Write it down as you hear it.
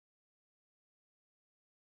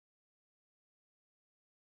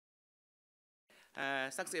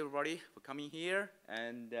Thanks everybody for coming here.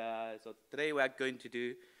 And so today we are going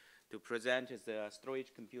to present the storage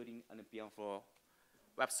computing and beyond for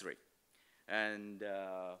Web3. And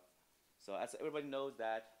so as everybody knows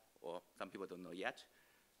that, or some people don't know yet,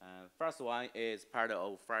 first one is part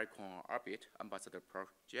of FilSwan Orbit Ambassador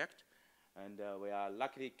Project. And we are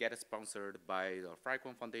luckily get sponsored by the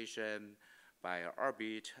FilSwan Foundation, by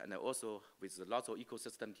Orbit, and also with lots of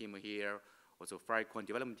ecosystem team here, also FilSwan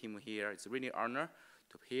development team here. It's really an honor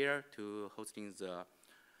to be here to hosting the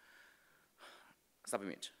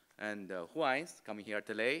summit. And Juan is coming here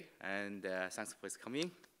today, and thanks for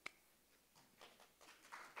coming.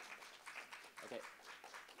 Okay,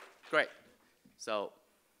 great. So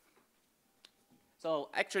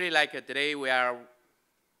actually, like today we are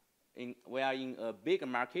in a big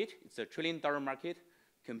market. It's a $1 trillion market,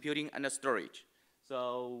 computing and storage.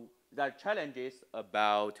 So there are challenges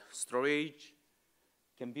about storage,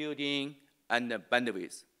 computing, and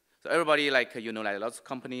bandwidth. So everybody, like lots of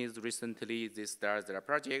companies recently they start their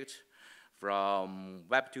project from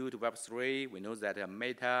Web2 to Web3. We know that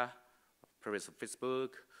Meta, previous Facebook,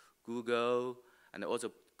 Google, and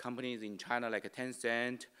also companies in China like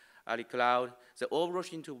Tencent, AliCloud, they all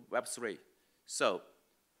rush into Web3. So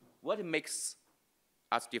what makes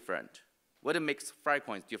us different? What makes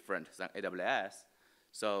FilSwan different than AWS?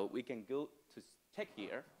 So we can go to check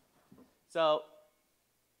here. So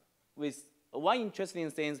with one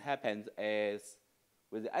interesting thing happens is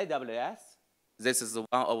with AWS, this is one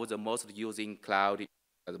of the most using cloud at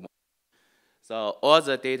the moment. So all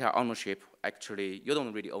the data ownership, actually, you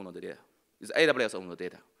don't really own the data. It's AWS own the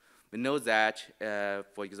data. We know that,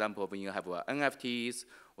 for example, when you have NFTs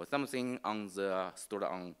or something stored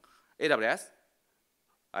on AWS,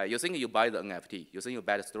 you think you buy the NFT, you think you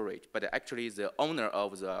buy the storage, but actually the owner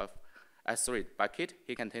of the S3 bucket,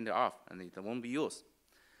 he can turn it off and it won't be used.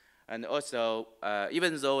 And also,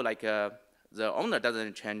 even though the owner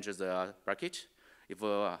doesn't change the bucket, if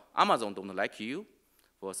Amazon don't like you,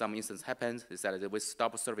 for some instance happens, they said they will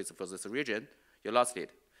stop service for this region, you lost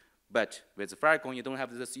it. But with FilSwan, you don't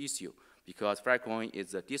have this issue because FilSwan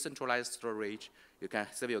is a decentralized storage. You can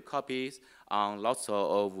save your copies on lots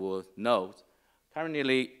of nodes.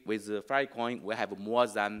 Currently, with FilSwan, we have more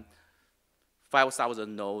than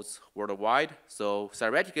 5,000 nodes worldwide. So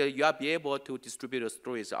theoretically, you will be able to distribute the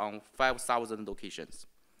storage on 5,000 locations.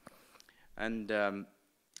 And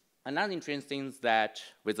another interesting thing is that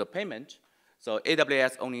with the payment, so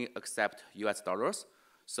AWS only accept US dollars.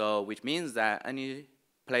 So which means that any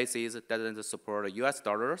places that doesn't support US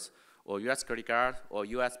dollars or US credit card or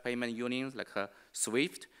US payment unions like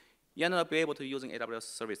Swift, you're not be able to use AWS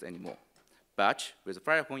service anymore. But with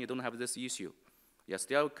FilSwan, you don't have this issue. You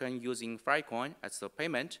still can using FilSwan as a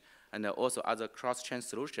payment and also other cross-chain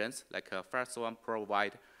solutions like FilSwan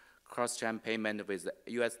provide cross-chain payment with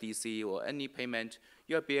USDC or any payment.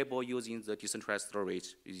 You'll be able using the decentralized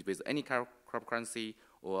storage with any cryptocurrency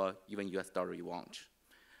or even US dollar you want.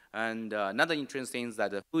 And another interesting thing is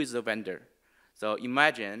that who is the vendor? So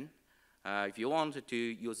imagine if you want to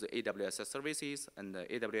use the AWS services and the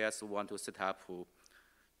AWS want to set up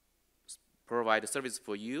provide service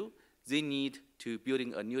for you, they need to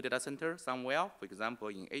building a new data center somewhere, for example,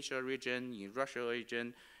 in Asia region, in Russia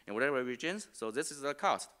region, in whatever regions. So this is the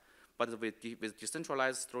cost. But with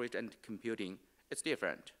decentralized storage and computing, it's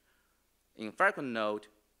different. In FilSwan node,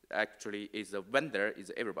 actually, is the vendor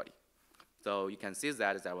is everybody. So you can see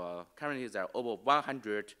that currently there are over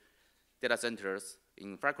 100 data centers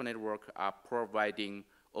in FilSwan network are providing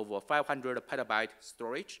over 500 petabyte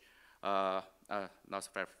storage, not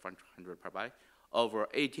 500 petabyte, over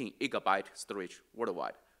 18 gigabyte storage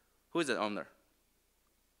worldwide. Who is the owner?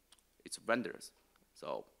 It's vendors.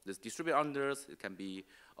 So these distributed owners, it can be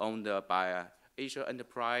owned by Asia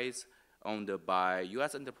enterprise, owned by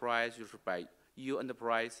US enterprise, usually by EU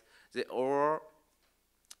enterprise. They all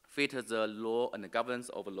fit the law and the governance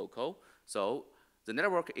of a local. So the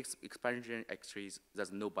network expansion actually,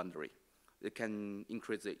 there's no boundary. It can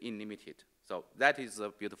increase the unlimited. So that is a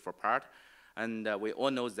beautiful part. And we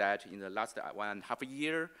all know that in the last 1.5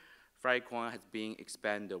 years, FilSwan has been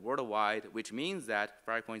expanded worldwide, which means that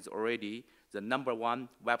FilSwan is already the #1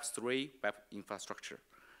 Web3 web infrastructure,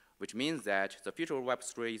 which means that the future of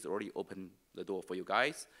Web3 is already open the door for you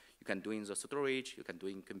guys. You can do in the storage, you can do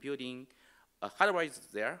in computing. Hardware is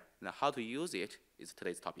there, and how to use it is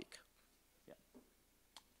today's topic. Yeah.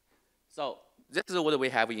 So this is what we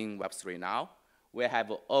have in Web3 now. We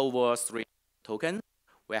have over 3 tokens.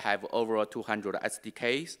 We have over 200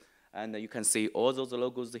 SDKs, and you can see all those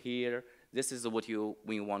logos here. This is what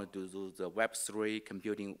when you want to do the Web3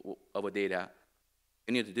 computing over data,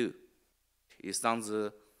 you need to do. It sounds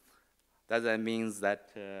Does that mean that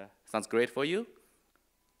sounds great for you?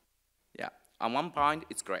 Yeah, on one point,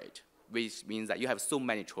 it's great, which means that you have so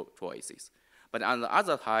many choices. But on the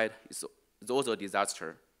other side, it's also a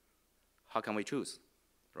disaster. How can we choose,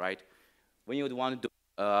 right? When you want to do,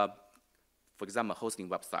 for example, hosting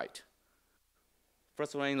website,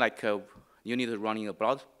 first one, like you need to run in a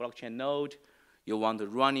blockchain node. You want to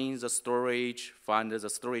run in the storage, find the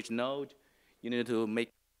storage node. You need to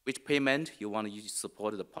make which payment you want to use,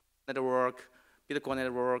 support the network, Bitcoin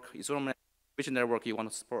network, Ethereum, which network you want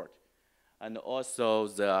to support. And also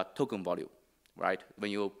the token volume, right? When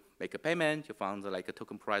you make a payment, you found like a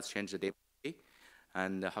token price change the day by day.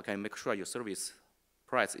 And how can you make sure your service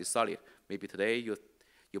price is solid? Maybe today you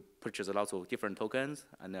purchase a lot of different tokens,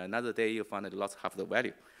 and another day you find that you lost half the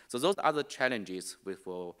value. So those are the challenges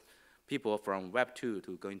for people from Web 2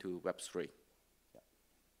 to going to Web 3.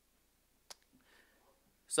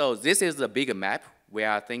 So this is the big map we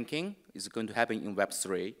are thinking is going to happen in Web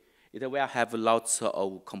 3. It will have lots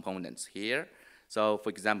of components here. So for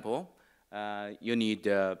example, you need,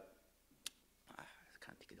 I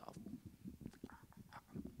can't take it off.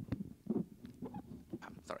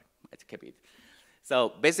 Sorry, let's keep it.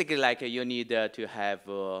 So basically, like you need to have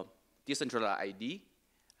a decentralized ID,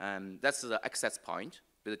 and that's the access point.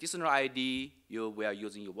 With the decentralized ID, you will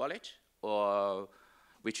using your wallet, or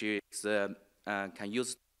which is can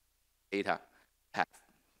use data path,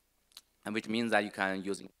 and which means that you can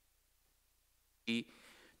use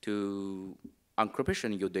to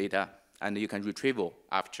encryption your data, and you can retrieval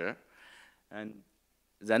after. And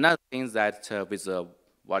the another thing is that with a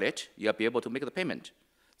wallet, you'll be able to make the payment.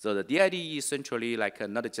 So the DID is essentially like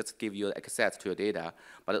not just give you access to your data,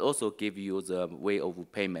 but it also give you the way of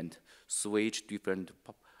payment, switch different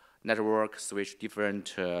networks, switch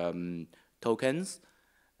different tokens,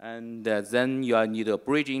 and then you need a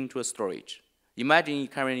bridging to a storage. Imagine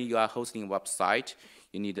currently you are hosting a website,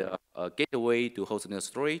 you need a gateway to host the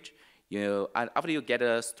storage. And after you get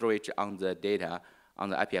a storage on the data on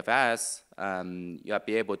the IPFS, you'll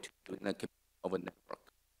be able to do it over network.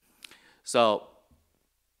 So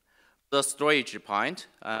the storage point,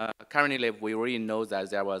 currently we already know that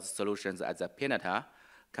there was solutions as a Pinata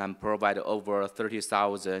can provide over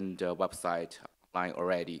 30,000 websites online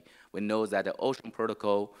already. We know that the Ocean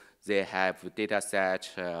Protocol, they have data set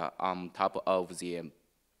on top of the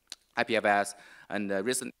IPFS, and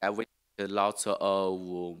recently we did lots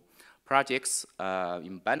of projects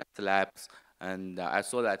in Binance Labs, and I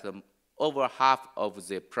saw that over half of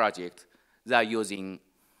the project, they are using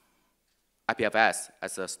IPFS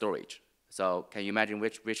as a storage. So can you imagine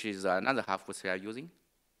which is another half which they are using?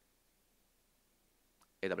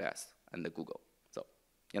 AWS and Google. So,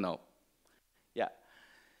 yeah.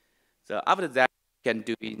 So after that, you can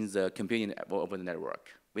do in the computing over the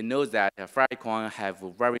network. We know that FilSwan have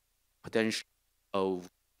very potential of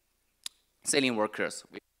selling workers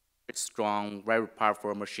with strong, very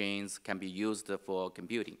powerful machines can be used for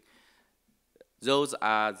computing. Those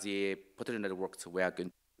are the potential networks we are going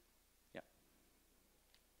to. Yeah.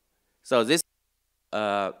 So this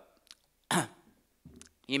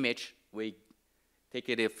image, we take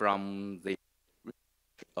it from the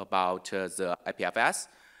about the IPFS.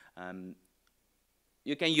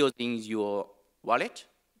 You can use in your wallet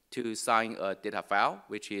to sign a data file,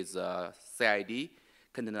 which is CID,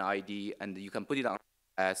 container ID, and you can put it on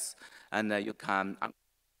as, and you can,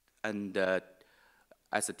 and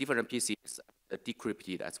as a different PCs, decrypt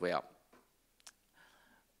it as well.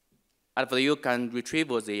 After you can retrieve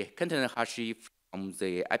the container hash from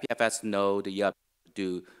the IPFS node, you have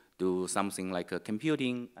to do something like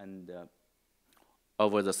computing and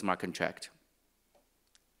over the smart contract.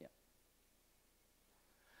 Yeah.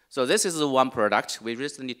 So this is one product we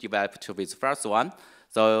recently developed with FilSwan.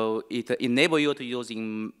 So it enables you to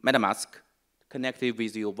using MetaMask connected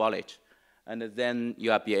with your wallet, and then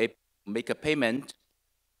you will be able to make a payment.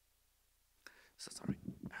 So sorry.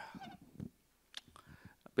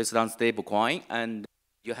 Based on stablecoin, and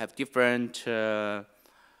you have different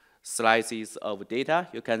slices of data.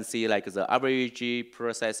 You can see like the average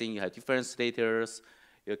processing. You have different status.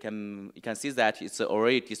 You can see that it's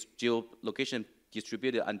already location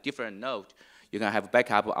distributed on different nodes. You can have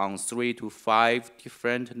backup on 3 to 5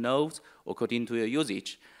 different nodes according to your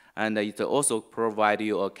usage, and it also provides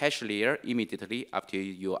you a cache layer immediately after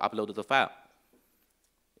you upload the file.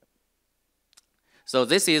 So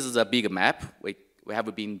this is the big map we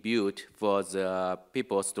have been built for the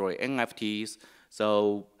people storing NFTs.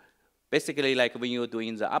 So basically, like when you're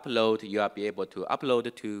doing the upload, you will be able to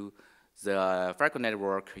upload to the FilSwan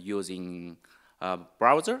network using a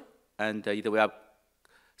browser, and it will be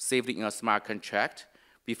saved in a smart contract.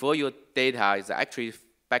 Before your data is actually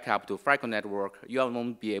backup to FIL network, you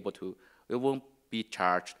won't be able to, it won't be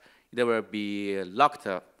charged. It will be locked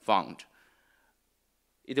fund.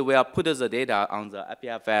 It will put the data on the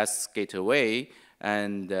IPFS gateway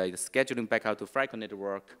and scheduling backup to FIL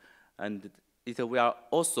network, and it will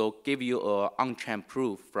also give you an on-chain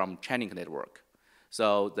proof from chaining network.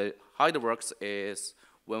 So how it works is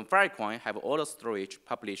when Filecoin have all the storage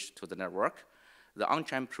published to the network, the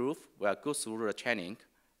on-chain proof will go through the chaining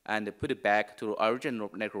and put it back to the original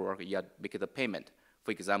network you make the payment,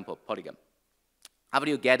 for example, Polygon. After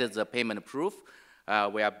you get the payment proof,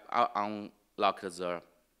 we have unlocked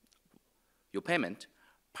your payment.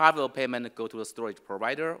 Part of the payment go to the storage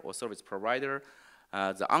provider or service provider.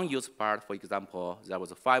 The unused part, for example, there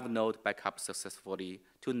was a 5-node backup successfully,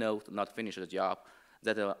 2 nodes not finished the job.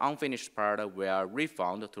 That the unfinished part will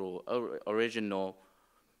refund to original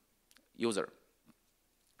user.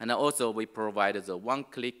 And also we provide the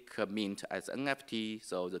one-click mint as NFT,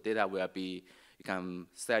 so the data will be, you can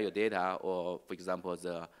sell your data, or for example,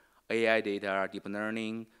 the AI data, deep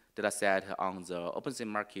learning data set on the OpenSea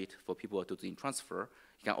market for people to do transfer.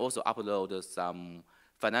 You can also upload some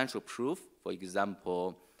financial proof, for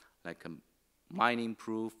example, like mining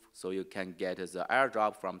proof, so you can get the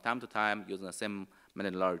airdrop from time to time using the same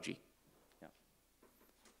methodology.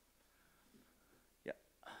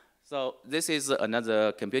 So this is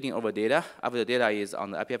another computing over data. After the data is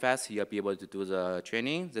on the IPFS, you'll be able to do the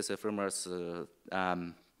training. This is a famous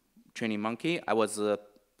training monkey. I was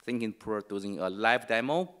thinking for doing a live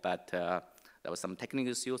demo, but there was some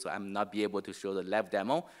technical issues, so I'm not be able to show the live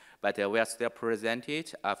demo. But we are still present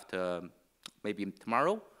it after maybe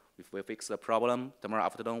tomorrow. If we fix the problem, tomorrow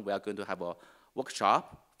afternoon we are going to have a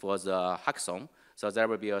workshop for the hackathon. So there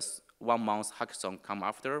will be a 1 month hackathon come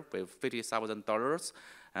after with $50,000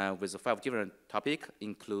 with 5 different topics,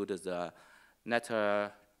 include the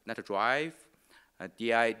net drive,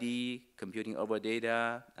 DID, computing over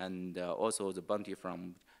data, and also the bounty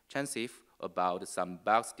from Chansif about some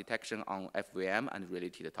bugs detection on FVM and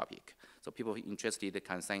related topic. So people interested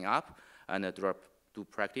can sign up and do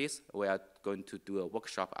practice. We are going to do a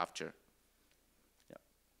workshop after.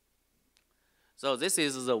 So this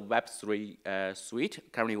is the Web3 suite.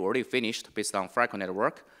 Currently we already finished based on FIL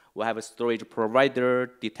network. We have a storage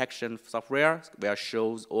provider detection software where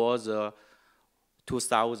shows all the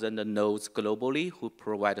 2,000 nodes globally who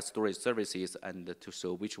provide storage services and to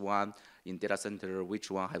show which one in data center,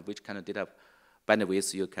 which one has which kind of data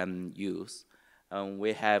bandwidth you can use.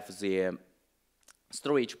 We have the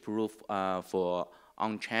storage proof for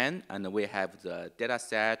on-chain, and we have the data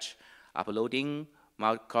set uploading,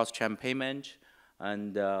 cross-chain payment,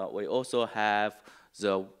 and we also have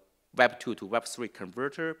the Web2 to Web3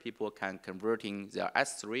 converter. People can converting their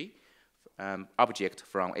S3 object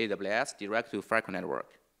from AWS direct to FIL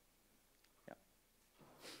network.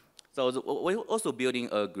 So we're also building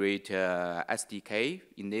a great SDK,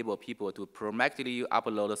 enable people to proactively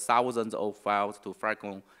upload thousands of files to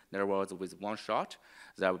FIL networks with one shot.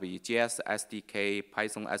 There will be JS SDK,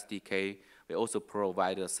 Python SDK. We also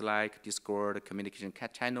provide Slack, Discord, communication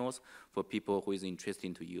channels for people who is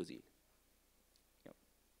interested to use it.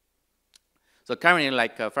 So currently,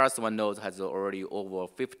 like FilSwan nodes has already over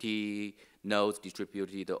 50 nodes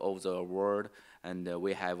distributed over the world, and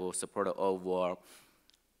we have supported over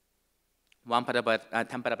 1 petabyte,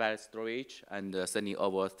 10 petabyte storage, and sending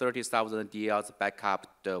over 30,000 DLs backup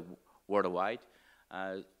worldwide.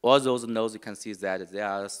 All those nodes, you can see that there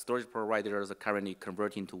are storage providers currently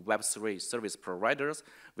converting to Web3 service providers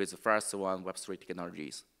with FilSwan Web3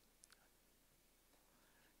 technologies.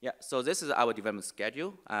 Yeah, so this is our development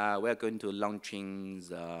schedule. We're going to launching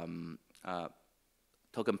the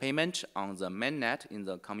token payment on the mainnet in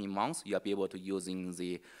the coming months. You'll be able to using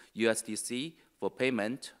the USDC for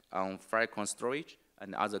payment on FilSwan storage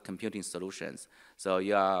and other computing solutions. So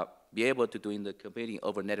you'll be able to doing the computing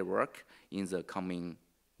over network in the coming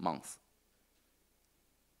months.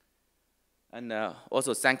 And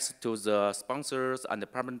also thanks to the sponsors and the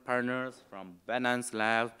partners from Binance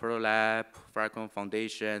Lab, Pro Lab, FilSwan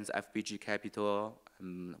Foundations, FBG Capital,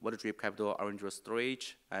 Web3 Capital, Orange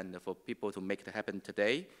Storage, and for people to make it happen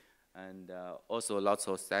today. And also lots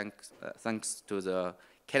of thanks to the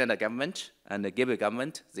Canada government and the Gabon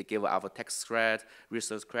government. They give our tax credit,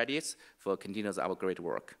 research credits for continuing our great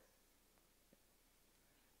work.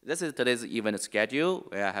 This is today's event schedule.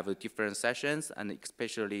 We have different sessions, and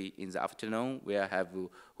especially in the afternoon, we have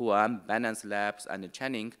Huan, Binance Labs, and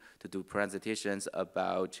Channing to do presentations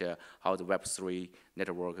about how the Web3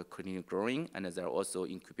 network continue growing, and there are also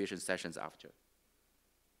incubation sessions after.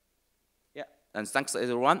 Yeah, and thanks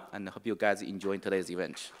everyone, and hope you guys enjoy today's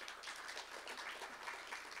event.